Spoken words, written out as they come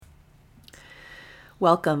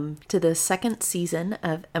Welcome to the second season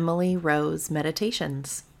of Emily Rose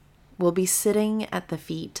Meditations. We'll be sitting at the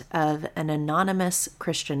feet of an anonymous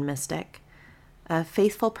Christian mystic, a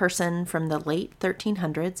faithful person from the late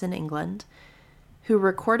 1300s in England, who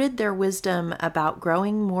recorded their wisdom about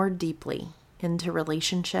growing more deeply into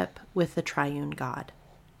relationship with the triune God.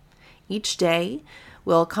 Each day,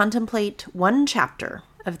 we'll contemplate one chapter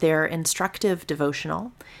of their instructive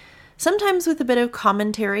devotional, sometimes with a bit of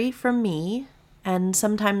commentary from me, and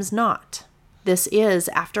sometimes not. This is,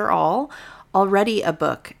 after all, already a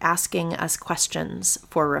book asking us questions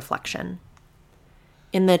for reflection.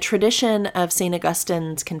 In the tradition of St.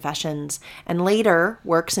 Augustine's Confessions, and later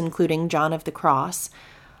works including John of the Cross,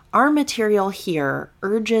 our material here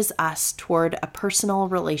urges us toward a personal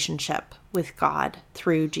relationship with God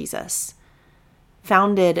through Jesus,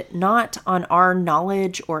 founded not on our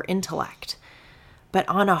knowledge or intellect, but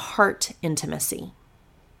on a heart intimacy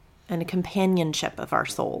and a companionship of our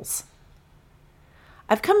souls.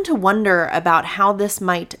 I've come to wonder about how this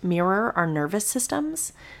might mirror our nervous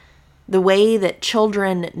systems, the way that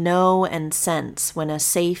children know and sense when a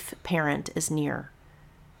safe parent is near,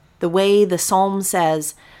 the way the psalm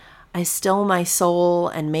says, "I still my soul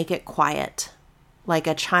and make it quiet, like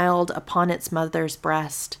a child upon its mother's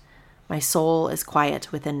breast, my soul is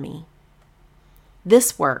quiet within me."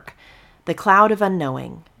 This work, the Cloud of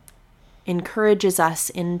Unknowing, encourages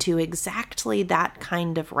us into exactly that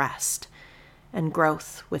kind of rest and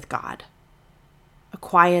growth with God. A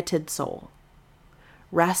quieted soul,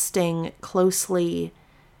 resting closely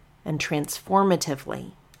and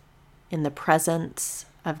transformatively in the presence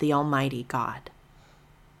of the Almighty God.